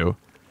back for you.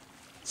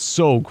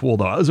 So cool,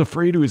 though. I was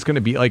afraid it was going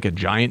to be like a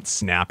giant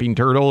snapping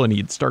turtle and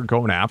he'd start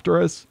going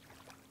after us.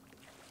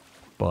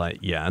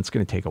 But yeah, it's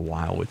going to take a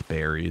while with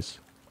berries.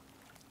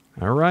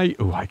 All right.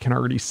 Oh, I can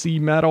already see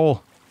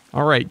metal.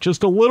 All right,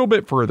 just a little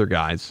bit further,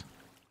 guys.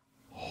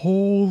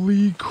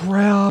 Holy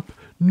crap.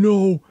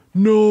 No,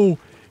 no.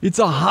 It's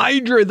a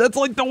Hydra. That's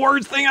like the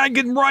worst thing I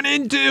can run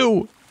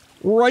into.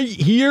 Right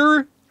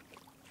here?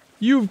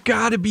 You've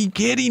got to be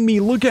kidding me.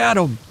 Look at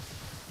him.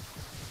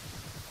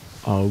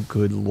 Oh,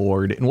 good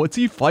lord. And what's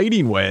he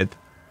fighting with?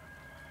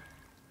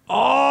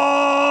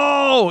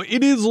 Oh,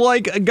 it is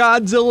like a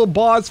Godzilla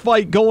boss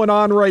fight going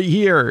on right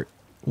here.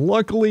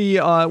 Luckily,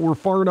 we're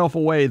far enough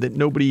away that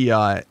nobody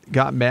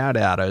got mad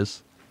at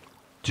us.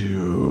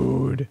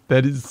 Dude,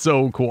 that is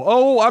so cool.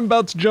 Oh, I'm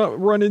about to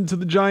run into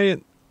the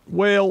giant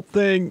whale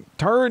thing.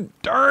 Turn,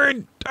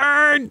 turn,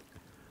 turn.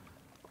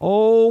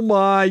 Oh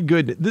my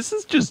goodness. This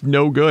is just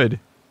no good.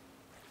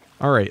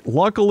 All right.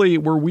 Luckily,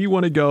 where we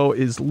want to go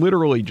is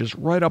literally just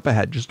right up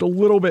ahead. Just a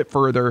little bit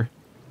further.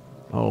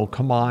 Oh,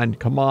 come on.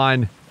 Come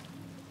on.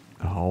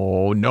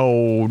 Oh,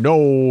 no,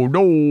 no,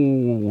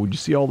 no. Did you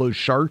see all those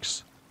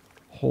sharks?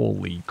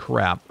 Holy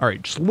crap. All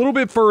right. Just a little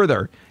bit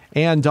further.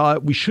 And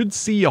we should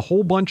see a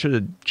whole bunch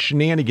of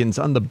shenanigans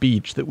on the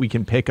beach that we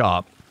can pick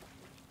up.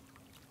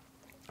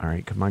 All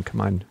right, come on,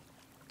 come on.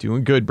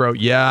 Doing good, bro.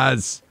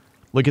 Yes.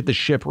 Look at the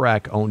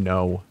shipwreck. Oh,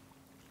 no.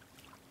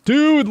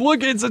 Dude,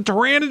 look, it's a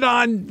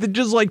pteranodon that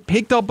just, like,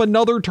 picked up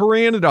another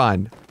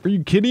pteranodon. Are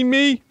you kidding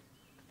me?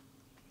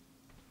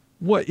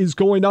 What is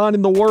going on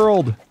in the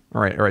world?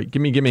 All right,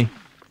 gimme, gimme.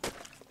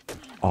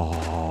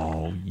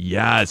 Oh,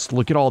 yes.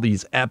 Look at all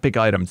these epic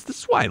items. This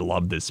is why I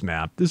love this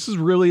map. This is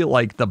really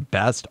like the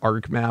best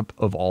Ark map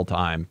of all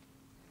time.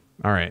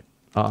 All right.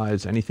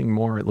 Is anything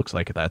more? It looks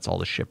like that's all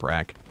the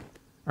shipwreck.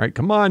 All right,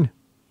 come on.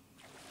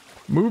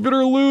 Move it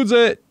or lose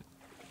it.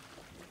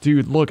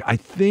 Dude, look, I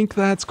think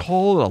that's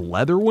called a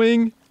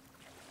leatherwing.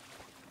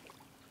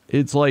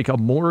 It's like a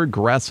more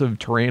aggressive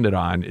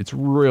pteranodon. It's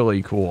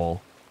really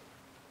cool.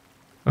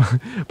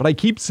 But I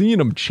keep seeing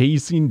them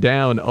chasing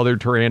down other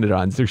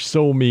pteranodons. They're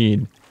so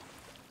mean.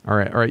 All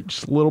right,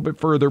 just a little bit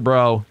further,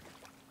 bro.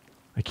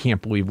 I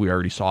can't believe we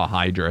already saw a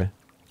Hydra.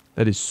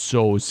 That is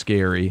so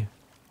scary.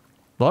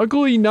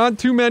 Luckily, not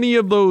too many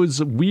of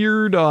those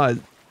weird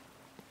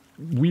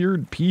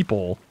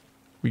people.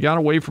 We got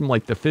away from,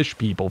 like, the fish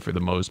people for the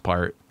most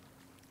part.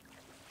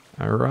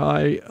 All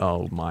right.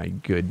 Oh, my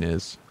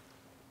goodness.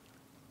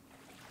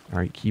 All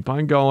right, keep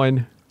on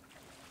going.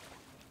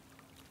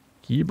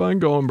 Keep on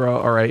going, bro.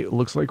 All right,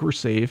 looks like we're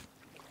safe.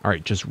 All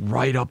right, just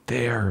right up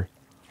there.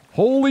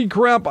 Holy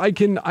crap, I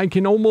can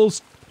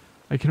almost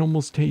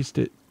taste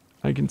it.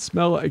 I can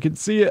smell it. I can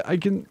see it.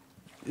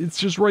 It's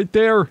just right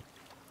there.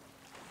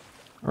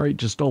 All right,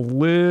 just a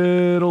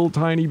little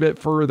tiny bit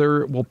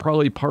further. We'll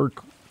probably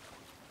park,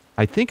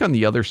 I think, on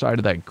the other side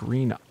of that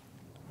green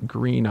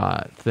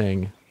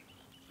thing.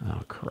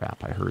 Oh,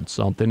 crap, I heard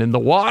something in the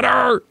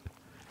water.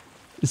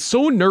 It's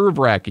so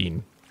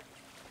nerve-wracking.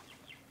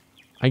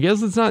 I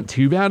guess it's not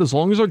too bad. As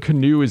long as our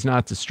canoe is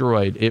not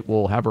destroyed, it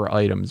will have our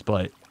items.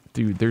 But,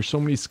 dude, there's so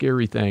many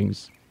scary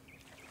things.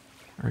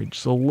 All right,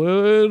 just a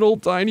little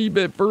tiny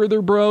bit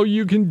further, bro.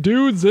 You can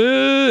do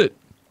it.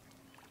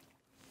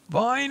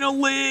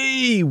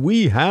 Finally,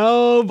 we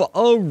have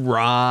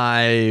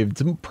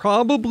arrived.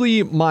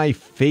 Probably my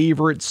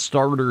favorite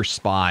starter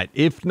spot,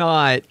 if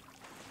not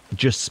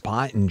just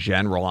spot in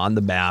general on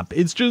the map.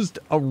 It's just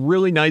a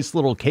really nice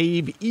little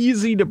cave,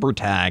 easy to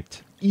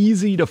protect,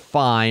 easy to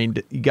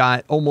find. You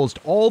got almost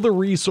all the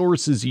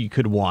resources you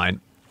could want.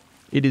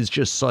 It is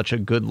just such a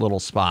good little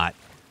spot.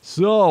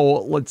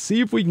 So let's see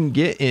if we can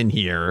get in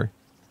here.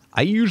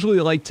 I usually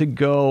like to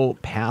go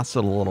past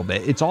it a little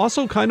bit. It's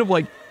also kind of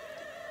like,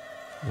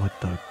 what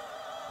the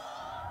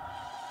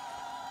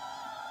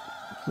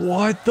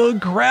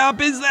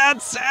crap is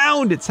that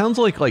sound? It sounds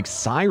like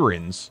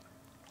sirens.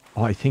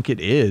 Oh, I think it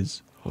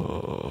is.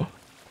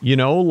 You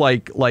know,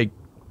 like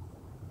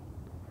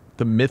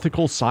The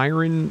mythical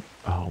siren.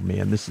 Oh,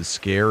 man, this is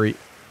scary.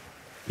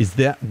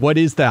 What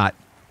is that?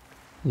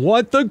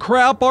 What the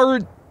crap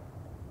are...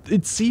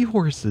 It's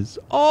seahorses.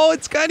 Oh,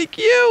 it's kind of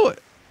cute.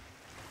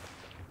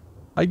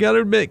 I gotta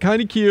admit, kind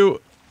of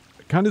cute.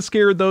 Kind of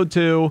scared, though,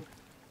 too.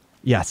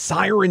 Yeah,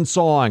 siren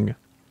song.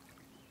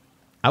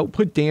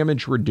 Output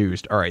damage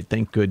reduced. All right,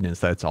 thank goodness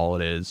that's all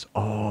it is.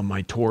 Oh,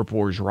 my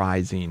torpor's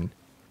rising.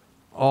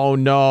 Oh,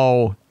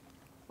 no.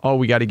 Oh,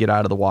 we got to get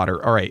out of the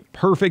water. All right,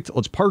 perfect.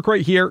 Let's park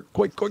right here.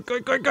 Quick, quick,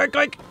 quick, quick, quick,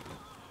 quick.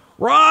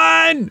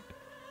 Run!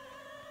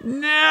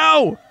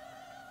 No!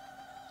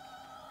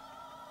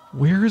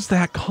 Where is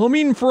that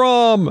coming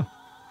from?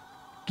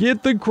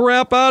 Get the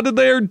crap out of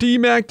there,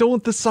 Dmac. Don't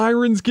let the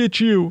sirens get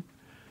you.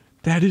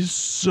 That is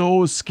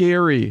so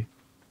scary.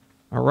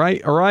 All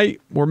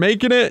right. We're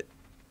making it.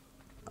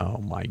 Oh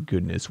my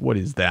goodness, what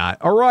is that?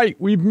 All right,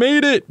 we've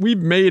made it. We've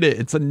made it.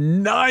 It's a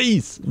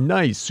nice,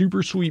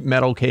 super sweet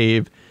metal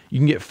cave. You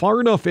can get far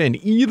enough in,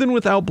 even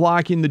without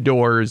blocking the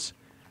doors,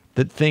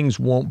 that things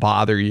won't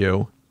bother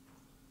you.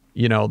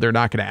 You know, they're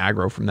not going to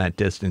aggro from that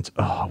distance.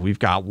 Oh, we've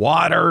got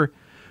water.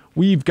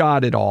 We've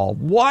got it all.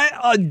 What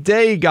a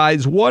day,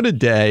 guys. What a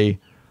day.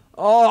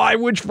 Oh, I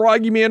wish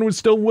Froggy Man was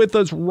still with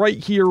us right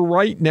here,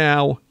 right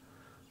now.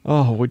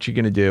 Oh, what you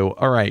going to do?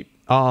 All right.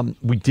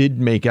 We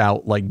did make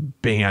out like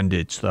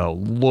bandits, though.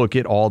 Look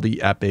at all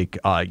the epic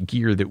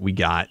gear that we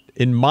got.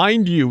 And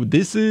mind you,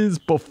 this is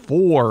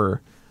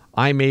before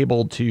I'm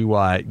able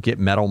to get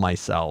metal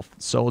myself.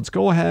 So let's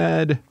go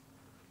ahead.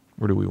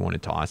 Where do we want to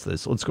toss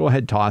this? Let's go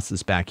ahead and toss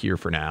this back here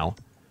for now.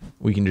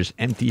 We can just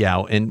empty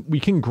out, and we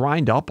can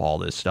grind up all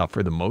this stuff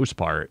for the most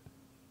part.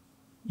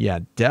 Yeah,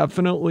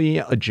 definitely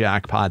a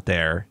jackpot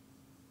there.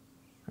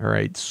 All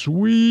right,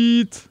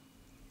 sweet.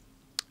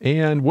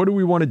 And what do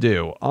we want to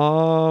do?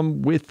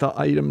 With the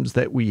items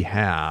that we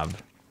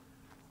have,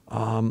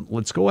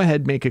 let's go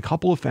ahead and make a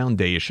couple of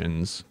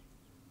foundations.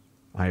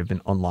 I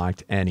haven't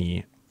unlocked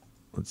any.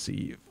 Let's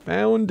see,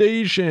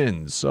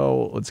 foundations.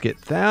 So let's get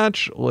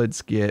thatch,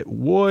 let's get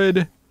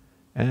wood,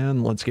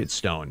 and let's get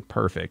stone.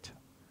 Perfect.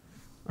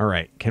 All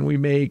right, can we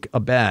make a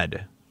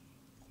bed?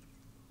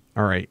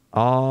 All right,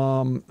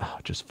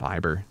 just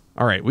fiber.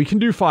 All right, we can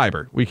do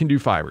fiber. We can do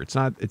fiber. It's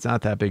not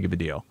that big of a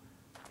deal.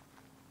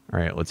 All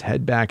right, let's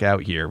head back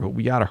out here, but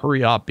we got to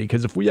hurry up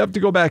because if we have to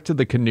go back to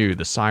the canoe,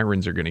 the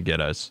sirens are going to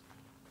get us.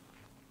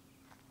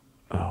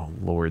 Oh,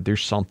 Lord,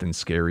 there's something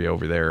scary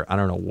over there. I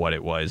don't know what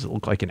it was. It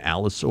looked like an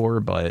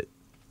allosaur, but...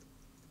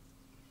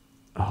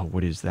 Oh,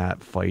 what is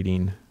that?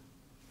 Fighting.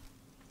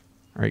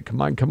 All right,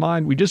 come on, come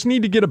on. We just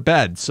need to get a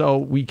bed so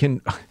we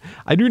can...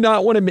 I do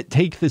not want to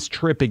take this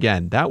trip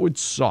again. That would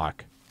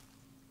suck.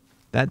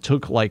 That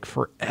took, like,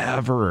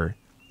 forever.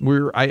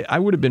 I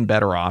would have been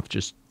better off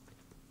just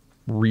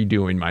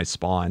redoing my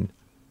spawn.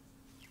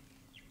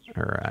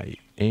 All right,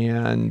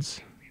 and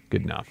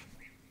good enough.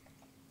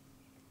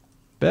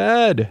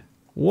 Bed.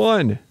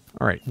 One.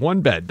 All right,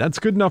 one bed. That's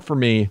good enough for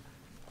me.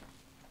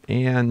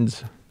 And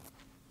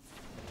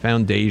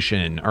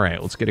foundation. All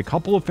right, let's get a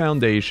couple of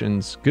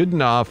foundations. Good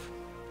enough.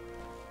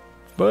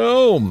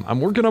 Boom. I'm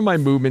working on my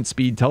movement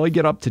speed till I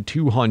get up to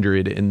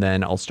 200, and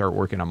then I'll start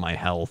working on my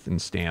health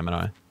and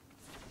stamina.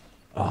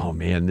 Oh,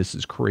 man, this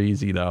is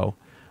crazy, though.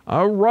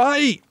 All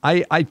right.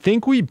 I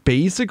think we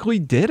basically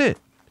did it.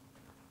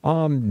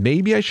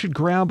 Maybe I should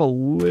grab a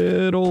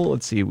little...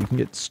 Let's see. We can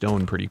get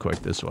stone pretty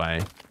quick this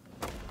way.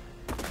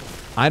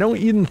 I don't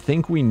even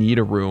think we need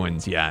a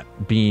ruins yet,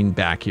 being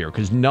back here,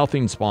 because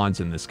nothing spawns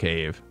in this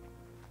cave.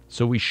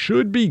 So we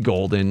should be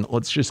golden.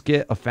 Let's just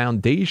get a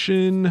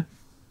foundation,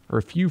 or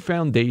a few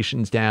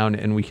foundations down,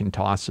 and we can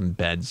toss some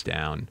beds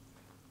down.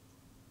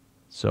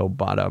 So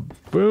bada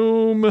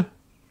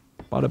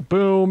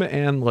boom,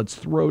 and let's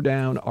throw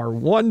down our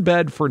one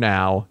bed for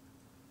now.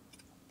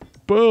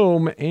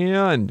 Boom,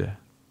 and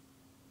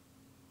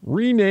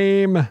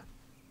rename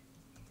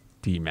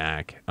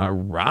Dmac. All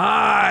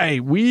right,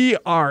 we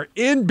are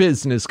in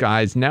business,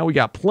 guys. Now we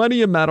got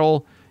plenty of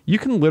metal. You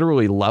can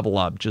literally level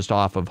up just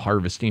off of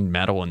harvesting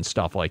metal and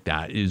stuff like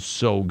that. It is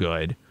so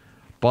good.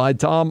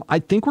 But I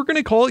think we're going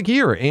to call it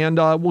here, and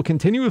we'll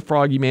continue with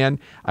Froggy Man.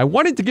 I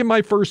wanted to get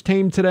my first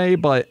tame today,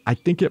 but I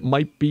think it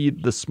might be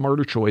the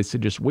smarter choice to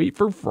just wait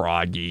for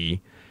Froggy.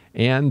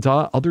 And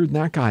other than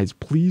that, guys,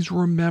 please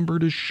remember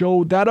to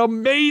show that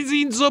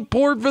amazing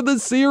support for the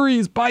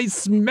series by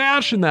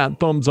smashing that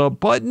thumbs up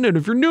button. And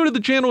if you're new to the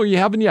channel or you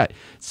haven't yet,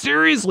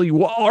 seriously,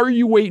 what are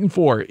you waiting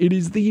for? It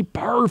is the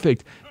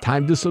perfect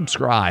time to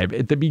subscribe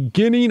at the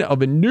beginning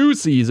of a new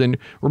season.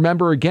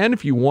 Remember, again,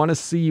 if you want to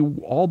see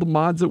all the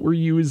mods that we're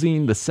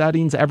using, the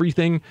settings,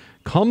 everything,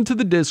 come to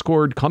the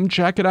Discord, come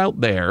check it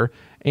out there.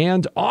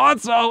 And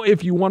also,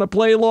 if you want to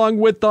play along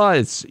with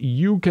us,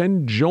 you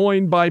can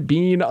join by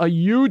being a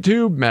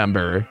YouTube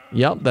member.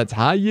 Yep, that's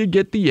how you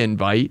get the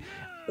invite,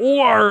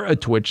 or a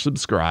Twitch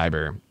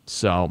subscriber.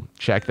 So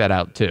check that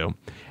out too.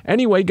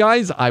 Anyway,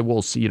 guys, I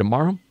will see you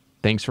tomorrow.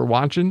 Thanks for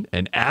watching,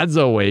 and as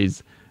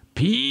always,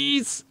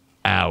 peace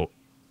out.